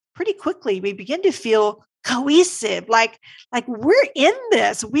pretty quickly we begin to feel cohesive, like we're in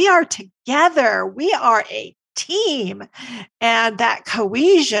this. We are together. We are a team. And that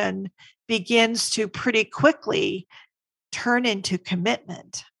cohesion begins to pretty quickly turn into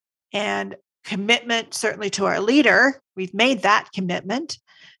commitment. And commitment, certainly to our leader, we've made that commitment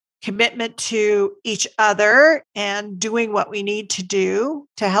to each other and doing what we need to do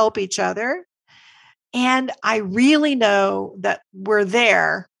to help each other. And I really know that we're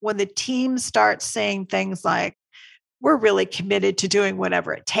there when the team starts saying things like, we're really committed to doing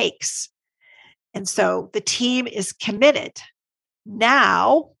whatever it takes. And so the team is committed.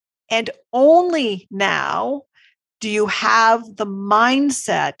 Now, and only now, do you have the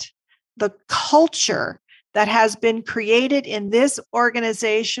mindset, the culture that has been created in this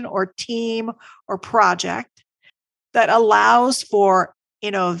organization or team or project that allows for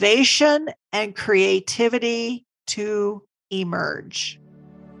innovation and creativity to emerge.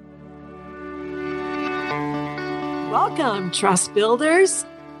 Welcome, Trust Builders.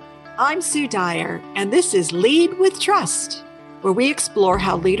 I'm Sue Dyer, and this is Lead with Trust, where we explore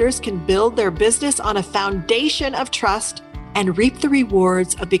how leaders can build their business on a foundation of trust and reap the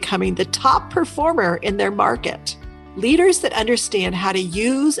rewards of becoming the top performer in their market. Leaders that understand how to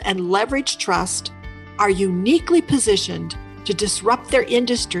use and leverage trust are uniquely positioned to disrupt their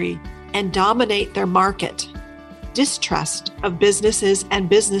industry and dominate their market. Distrust of businesses and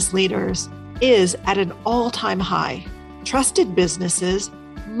business leaders is at an all-time high. Trusted businesses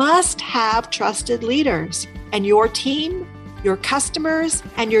must have trusted leaders, and your team, your customers,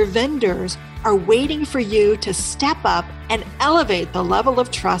 and your vendors are waiting for you to step up and elevate the level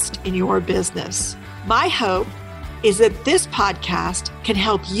of trust in your business. My hope is that this podcast can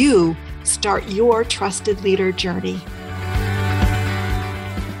help you start your trusted leader journey.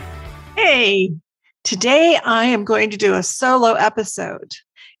 Hey, today I am going to do a solo episode,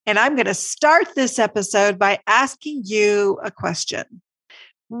 and I'm going to start this episode by asking you a question.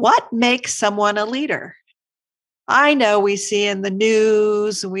 What makes someone a leader? I know we see in the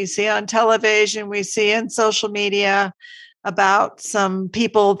news, we see on television, we see in social media about some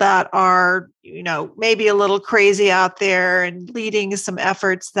people that are, maybe a little crazy out there and leading some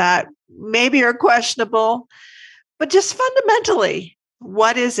efforts that maybe are questionable. But just fundamentally,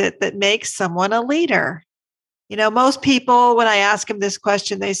 what is it that makes someone a leader? Most people, when I ask them this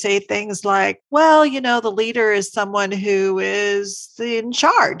question, they say things like, well, the leader is someone who is in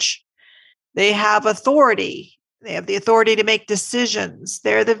charge. They have authority. They have the authority to make decisions.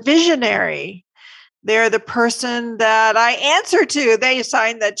 They're the visionary. They're the person that I answer to. They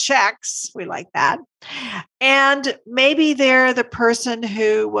sign the checks. We like that. And maybe they're the person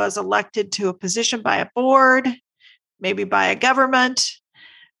who was elected to a position by a board, maybe by a government.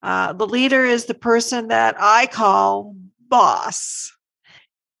 The leader is the person that I call boss.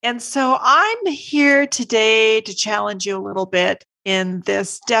 And so I'm here today to challenge you a little bit in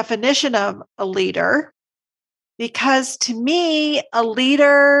this definition of a leader, because to me, a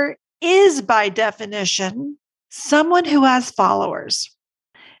leader is by definition someone who has followers.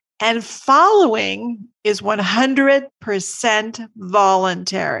 And following is 100%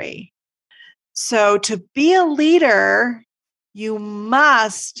 voluntary. So to be a leader, you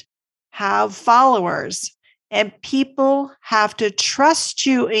must have followers, and people have to trust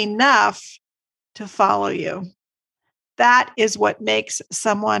you enough to follow you. That is what makes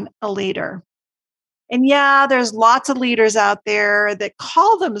someone a leader. And yeah, there's lots of leaders out there that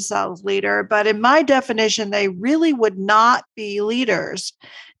call themselves leader, but in my definition, they really would not be leaders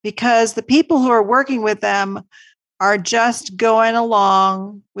because the people who are working with them are just going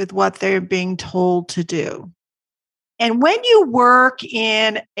along with what they're being told to do. And when you work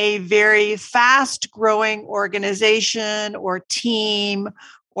in a very fast-growing organization or team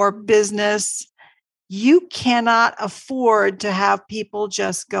or business, you cannot afford to have people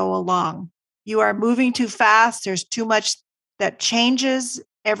just go along. You are moving too fast. There's too much that changes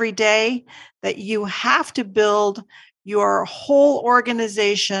every day that you have to build your whole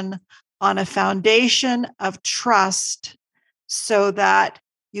organization on a foundation of trust so that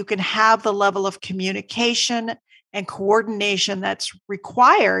you can have the level of communication and coordination that's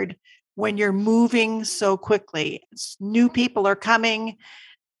required when you're moving so quickly. New people are coming,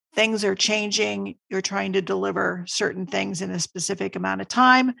 things are changing, you're trying to deliver certain things in a specific amount of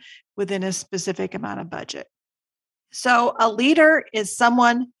time within a specific amount of budget. So a leader is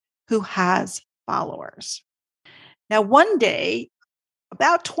someone who has followers. Now, one day,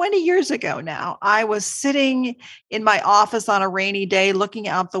 about 20 years ago now, I was sitting in my office on a rainy day looking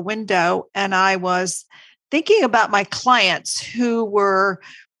out the window, and I was thinking about my clients who were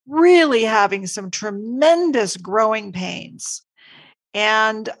really having some tremendous growing pains.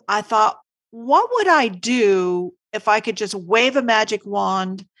 And I thought, what would I do if I could just wave a magic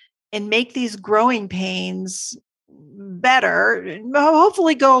wand and make these growing pains better,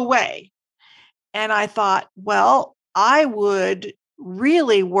 hopefully go away? And I thought, well, I would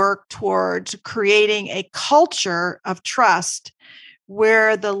really work towards creating a culture of trust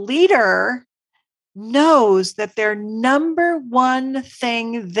where the leader knows that their number one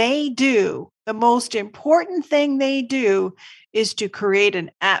thing they do, the most important thing they do, is to create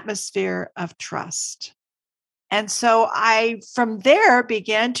an atmosphere of trust. And so I, from there,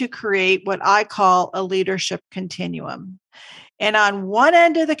 began to create what I call a leadership continuum. And on one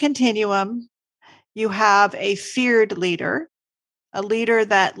end of the continuum, you have a feared leader, a leader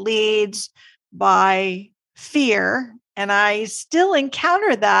that leads by fear. And I still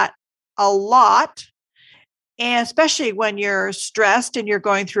encounter that a lot. And especially when you're stressed and you're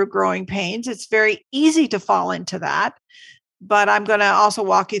going through growing pains, it's very easy to fall into that. But I'm going to also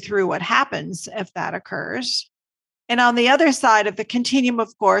walk you through what happens if that occurs. And on the other side of the continuum,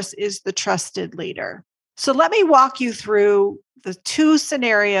 of course, is the trusted leader. So let me walk you through the two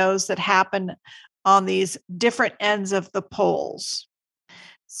scenarios that happen on these different ends of the poles.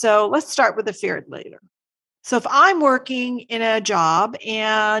 So let's start with the feared leader. So if I'm working in a job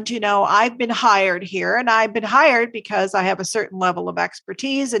and, I've been hired here, and I've been hired because I have a certain level of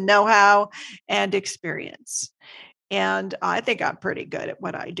expertise and know-how and experience. And I think I'm pretty good at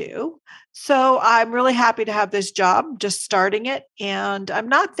what I do. So I'm really happy to have this job, just starting it. And I'm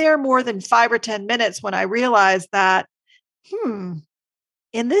not there more than 5 or 10 minutes when I realize that, in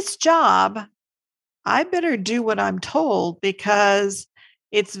this job, I better do what I'm told, because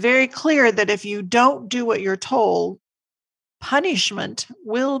it's very clear that if you don't do what you're told, punishment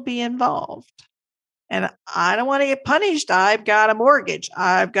will be involved. And I don't want to get punished. I've got a mortgage,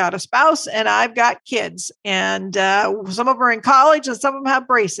 I've got a spouse, and I've got kids. And some of them are in college and some of them have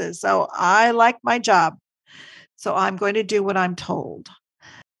braces. So I like my job. So I'm going to do what I'm told.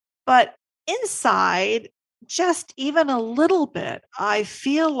 But inside, just even a little bit, I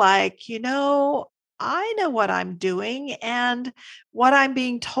feel like, I know what I'm doing, and what I'm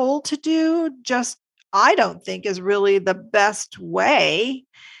being told to do, I don't think is really the best way.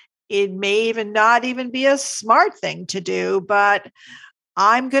 It may even not even be a smart thing to do, but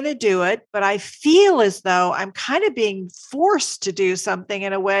I'm going to do it. But I feel as though I'm kind of being forced to do something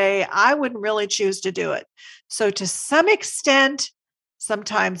in a way I wouldn't really choose to do it. So to some extent,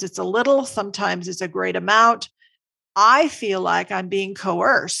 sometimes it's a little, sometimes it's a great amount, I feel like I'm being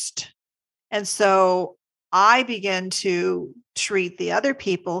coerced. And so I begin to treat the other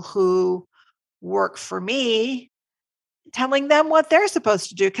people who work for me, telling them what they're supposed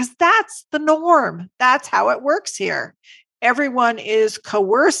to do, because that's the norm. That's how it works here. Everyone is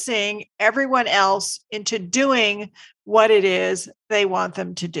coercing everyone else into doing what it is they want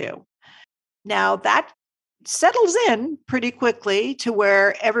them to do. Now, that settles in pretty quickly to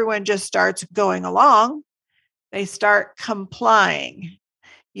where everyone just starts going along. They start complying.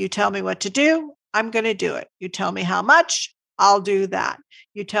 You tell me what to do, I'm going to do it. You tell me how much, I'll do that.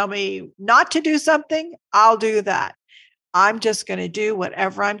 You tell me not to do something, I'll do that. I'm just going to do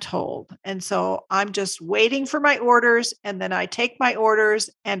whatever I'm told. And so I'm just waiting for my orders, and then I take my orders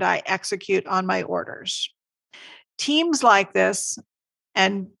and I execute on my orders. Teams like this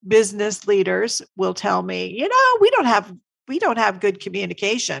and business leaders will tell me, we don't have good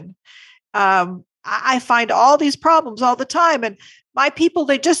communication. I find all these problems all the time, and my people,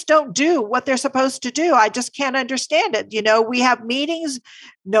 they just don't do what they're supposed to do. I just can't understand it. We have meetings,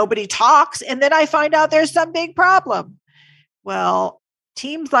 nobody talks, and then I find out there's some big problem. Well,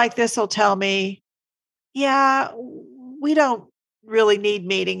 teams like this will tell me, yeah, we don't really need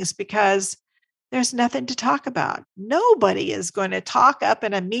meetings because there's nothing to talk about. Nobody is going to talk up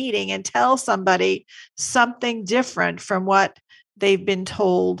in a meeting and tell somebody something different from what they've been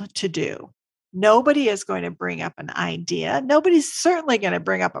told to do. Nobody is going to bring up an idea. Nobody's certainly going to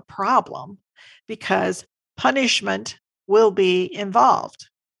bring up a problem, because punishment will be involved.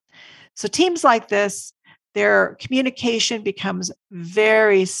 So teams like this, their communication becomes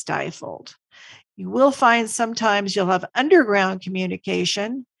very stifled. You will find sometimes you'll have underground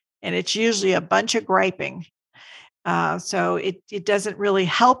communication, and it's usually a bunch of griping. So it doesn't really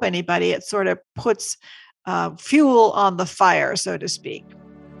help anybody. It sort of puts fuel on the fire, so to speak.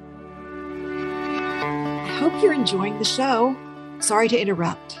 I hope you're enjoying the show. Sorry to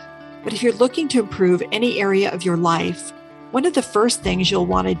interrupt, but if you're looking to improve any area of your life, one of the first things you'll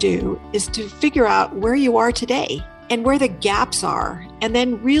want to do is to figure out where you are today and where the gaps are, and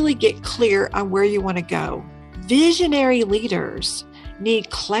then really get clear on where you want to go. Visionary leaders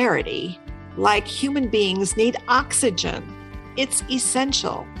need clarity, like human beings need oxygen. It's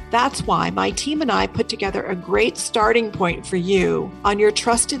essential. That's why my team and I put together a great starting point for you on your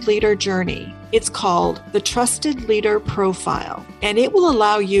trusted leader journey. It's called the Trusted Leader Profile, and it will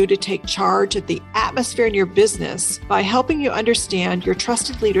allow you to take charge of the atmosphere in your business by helping you understand your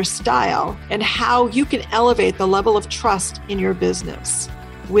trusted leader style and how you can elevate the level of trust in your business.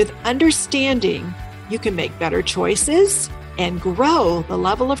 With understanding, you can make better choices and grow the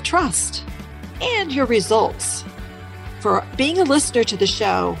level of trust and your results. For being a listener to the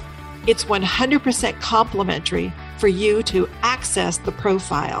show, it's 100% complimentary for you to access the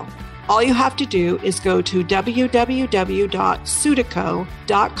profile. All you have to do is go to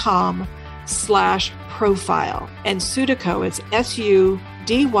www.sudyco.com/profile. And Sudyco is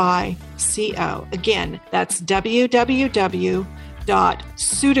SUDYCO. Again, that's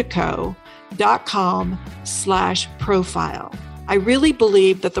www.sudyco.com/profile. I really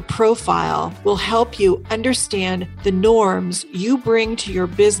believe that the profile will help you understand the norms you bring to your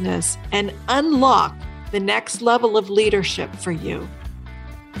business and unlock the next level of leadership for you.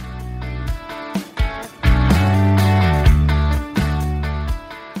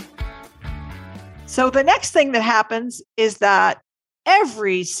 So the next thing that happens is that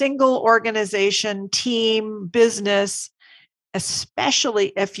every single organization, team, business,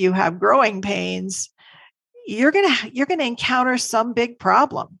 especially if you have growing pains, you're going to encounter some big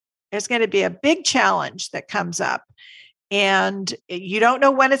problem. There's going to be a big challenge that comes up, and you don't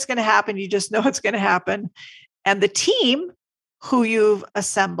know when it's going to happen. You just know it's going to happen. And the team who you've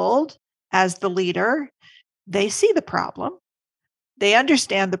assembled as the leader, they see the problem. They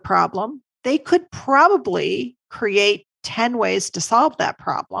understand the problem. They could probably create 10 ways to solve that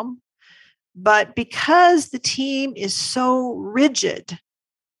problem. But because the team is so rigid,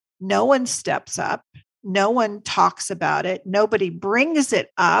 no one steps up. No one talks about it. Nobody brings it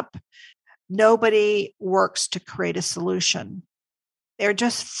up. Nobody works to create a solution. They're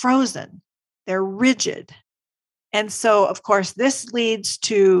just frozen. They're rigid. And so, of course, this leads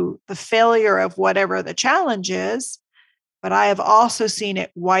to the failure of whatever the challenge is. But I have also seen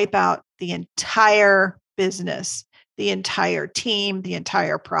it wipe out the entire business, the entire team, the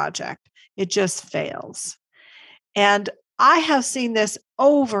entire project. It just fails. And I have seen this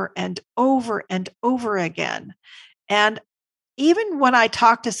over and over and over again. And even when I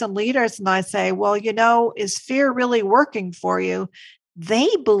talk to some leaders and I say, well, is fear really working for you? They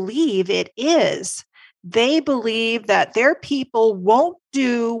believe it is. They believe that their people won't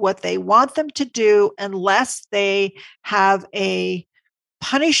do what they want them to do unless they have a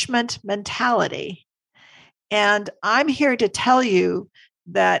punishment mentality. And I'm here to tell you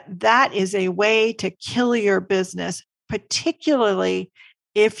that that is a way to kill your business, particularly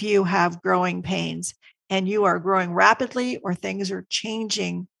if you have growing pains and you are growing rapidly or things are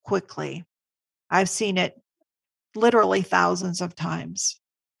changing quickly. I've seen it literally thousands of times.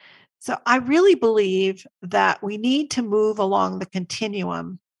 So I really believe that we need to move along the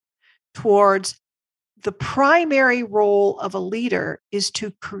continuum towards the primary role of a leader is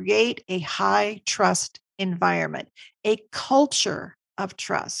to create a high trust environment, a culture of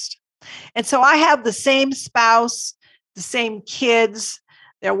trust. And so I have the same spouse, the same kids.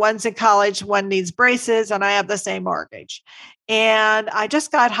 One's in college, one needs braces, and I have the same mortgage. And I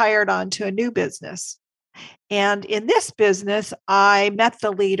just got hired onto a new business. And in this business, I met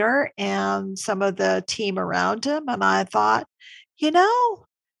the leader and some of the team around him. And I thought,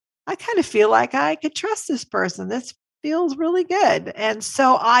 I kind of feel like I could trust this person. This feels really good. And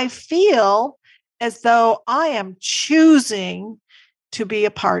so I feel as though I am choosing to be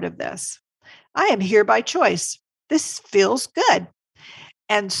a part of this. I am here by choice. This feels good.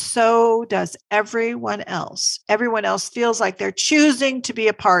 And so does everyone else. Everyone else feels like they're choosing to be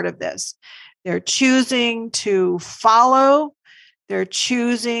a part of this. They're choosing to follow. They're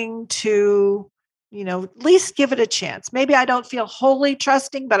choosing to, at least give it a chance. Maybe I don't feel wholly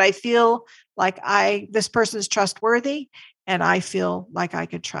trusting, but I feel like this person's trustworthy and I feel like I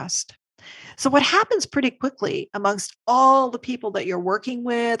could trust. So what happens pretty quickly amongst all the people that you're working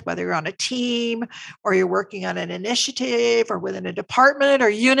with, whether you're on a team or you're working on an initiative or within a department or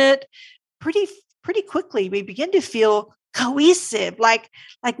unit, pretty quickly we begin to feel cohesive, like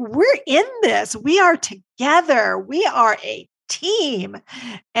we're in this, we are together, we are a team.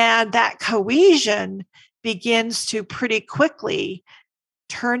 And that cohesion begins to pretty quickly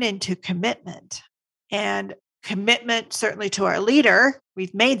turn into commitment. And commitment, certainly to our leader,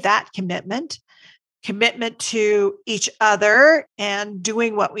 we've made that commitment to each other and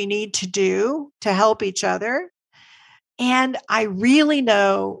doing what we need to do to help each other. And I really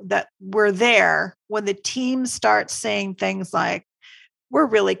know that we're there when the team starts saying things like, we're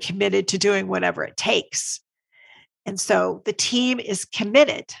really committed to doing whatever it takes. And so the team is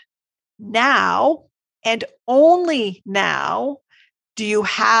committed. Now, and only now, do you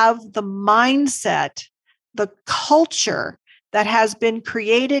have the mindset, the culture that has been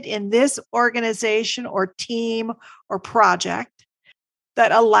created in this organization or team or project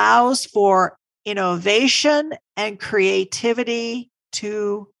that allows for innovation and creativity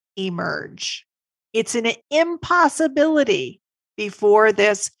to emerge. It's an impossibility before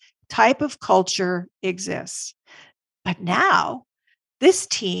this type of culture exists. But now this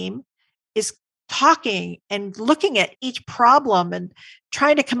team is talking and looking at each problem and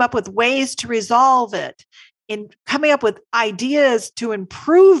trying to come up with ways to resolve it and coming up with ideas to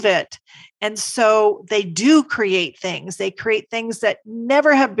improve it. And so they do create things. They create things that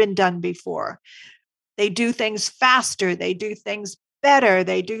never have been done before. They do things faster. They do things better.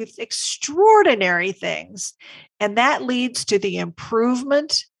 They do extraordinary things. And that leads to the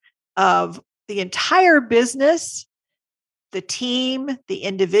improvement of the entire business, the team, the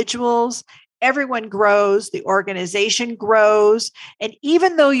individuals. Everyone grows, the organization grows. And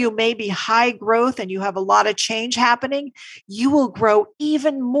even though you may be high growth and you have a lot of change happening, you will grow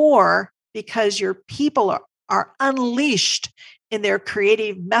even more because your people are unleashed in their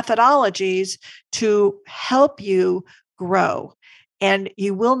creative methodologies to help you grow. And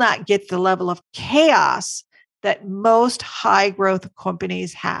you will not get the level of chaos that most high growth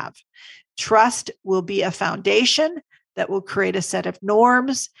companies have. Trust will be a foundation that will create a set of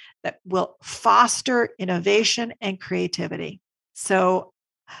norms that will foster innovation and creativity. So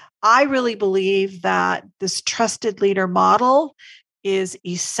I really believe that this trusted leader model is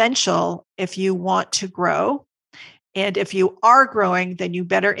essential if you want to grow. And if you are growing, then you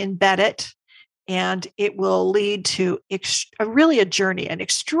better embed it. And it will lead to really a journey, an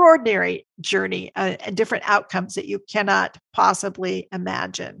extraordinary journey, and different outcomes that you cannot possibly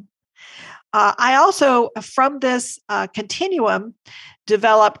imagine. I also, from this continuum,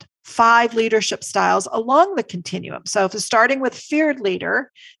 developed 5 leadership styles along the continuum. So if it's starting with feared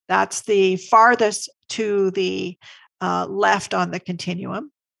leader, that's the farthest to the left on the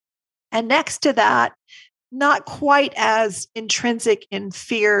continuum. And next to that, not quite as intrinsic and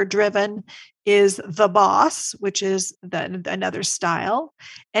fear driven, is the boss, which is another style.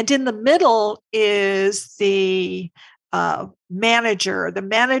 And in the middle is the manager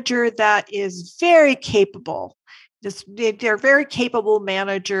that is very capable. They're a very capable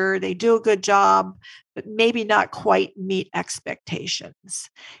manager. They do a good job, but maybe not quite meet expectations.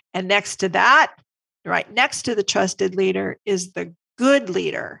 And next to that, right next to the trusted leader, is the good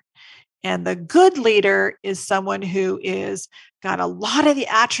leader. And the good leader is someone who is got a lot of the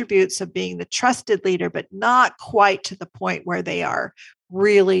attributes of being the trusted leader, but not quite to the point where they are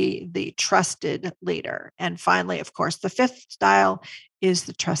really the trusted leader. And finally, of course, the 5th style is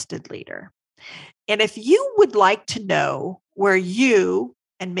the trusted leader. And if you would like to know where you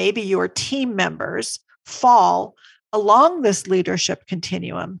and maybe your team members fall along this leadership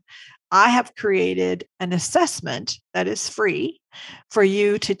continuum, I have created an assessment that is free for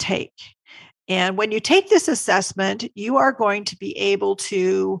you to take. And when you take this assessment, you are going to be able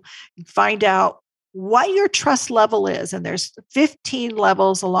to find out what your trust level is. And there's 15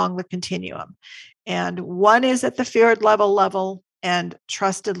 levels along the continuum. And one is at the feared level, and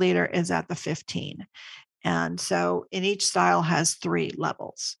trusted leader is at the 15. And so in each style has 3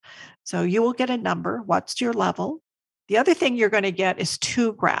 levels. So you will get a number. What's your level? The other thing you're going to get is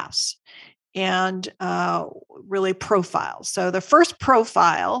 2 graphs and really profiles. So the first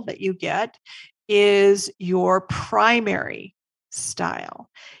profile that you get is your primary style.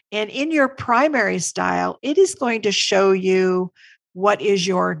 And in your primary style, it is going to show you what is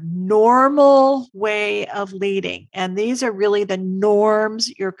your normal way of leading. And these are really the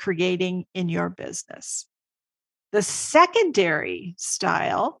norms you're creating in your business. The secondary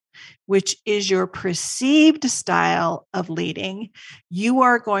style, which is your perceived style of leading, you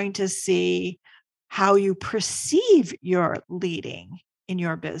are going to see how you perceive your leading in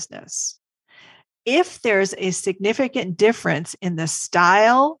your business. If there's a significant difference in the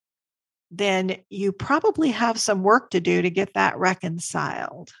style, then you probably have some work to do to get that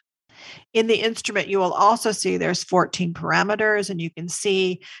reconciled. In the instrument, you will also see there's 14 parameters, and you can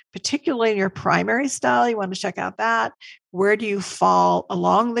see, particularly in your primary style, you want to check out that. Where do you fall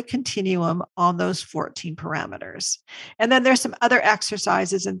along the continuum on those 14 parameters? And then there's some other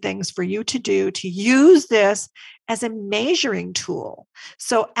exercises and things for you to do to use this as a measuring tool.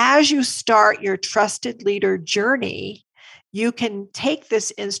 So as you start your trusted leader journey, you can take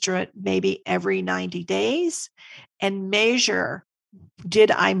this instrument maybe every 90 days and measure,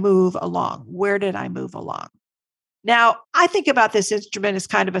 did I move along? Where did I move along? Now, I think about this instrument as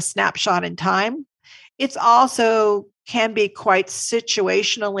kind of a snapshot in time. it's also can be quite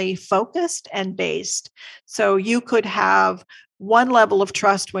situationally focused and based. So you could have one level of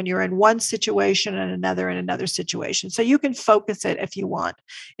trust when you're in one situation and another in another situation. So you can focus it if you want.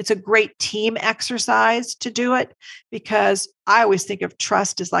 It's a great team exercise to do it, because I always think of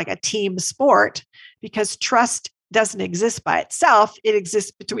trust as like a team sport, because trust doesn't exist by itself. It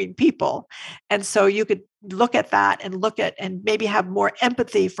exists between people. And so you could look at that and maybe have more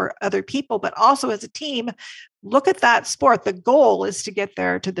empathy for other people, but also as a team, look at that sport. The goal is to get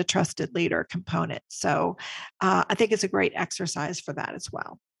there to the trusted leader component. So I think it's a great exercise for that as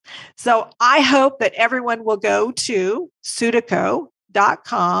well. So I hope that everyone will go to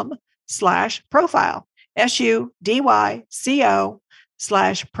sudyco.com/profile,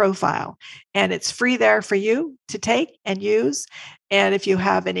 SUDYCO/profile. And it's free there for you to take and use. And if you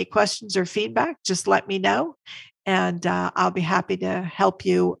have any questions or feedback, just let me know. And I'll be happy to help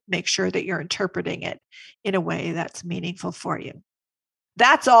you make sure that you're interpreting it in a way that's meaningful for you.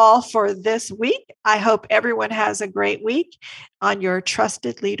 That's all for this week. I hope everyone has a great week on your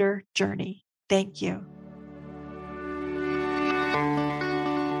trusted leader journey. Thank you.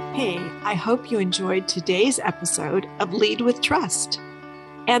 Hey, I hope you enjoyed today's episode of Lead with Trust,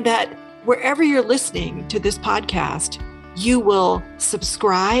 and that wherever you're listening to this podcast, you will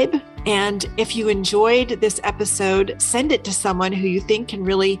subscribe. And if you enjoyed this episode, send it to someone who you think can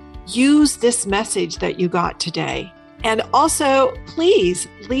really use this message that you got today. And also, please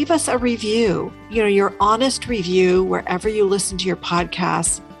leave us a review. Your honest review wherever you listen to your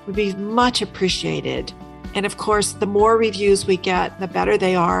podcasts would be much appreciated. And of course, the more reviews we get, the better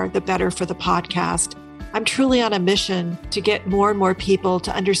they are, the better for the podcast. I'm truly on a mission to get more and more people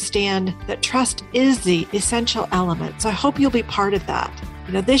to understand that trust is the essential element. So I hope you'll be part of that.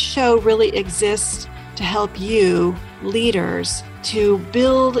 This show really exists to help you, leaders, to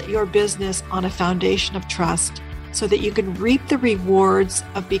build your business on a foundation of trust so that you can reap the rewards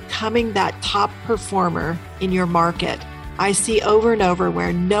of becoming that top performer in your market. I see over and over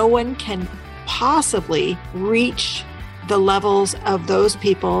where no one can possibly reach the levels of those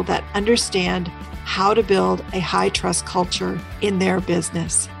people that understand how to build a high trust culture in their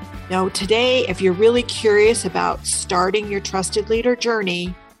business. Now, today, if you're really curious about starting your trusted leader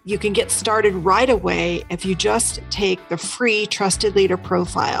journey, you can get started right away if you just take the free Trusted Leader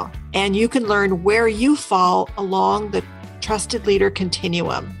Profile, and you can learn where you fall along the Trusted Leader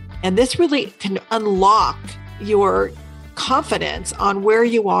Continuum. And this really can unlock your confidence on where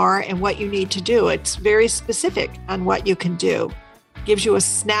you are and what you need to do. It's very specific on what you can do. Gives you a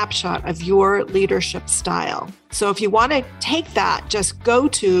snapshot of your leadership style. So if you want to take that, just go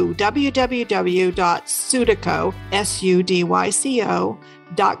to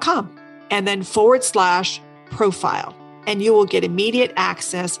www.sudyco.com and then /profile, and you will get immediate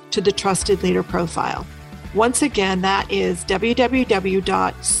access to the Trusted Leader Profile. Once again, that is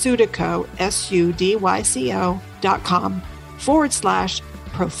www.sudyco.com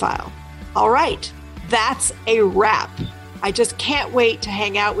 /profile. All right, that's a wrap. I just can't wait to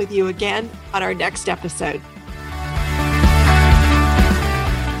hang out with you again on our next episode.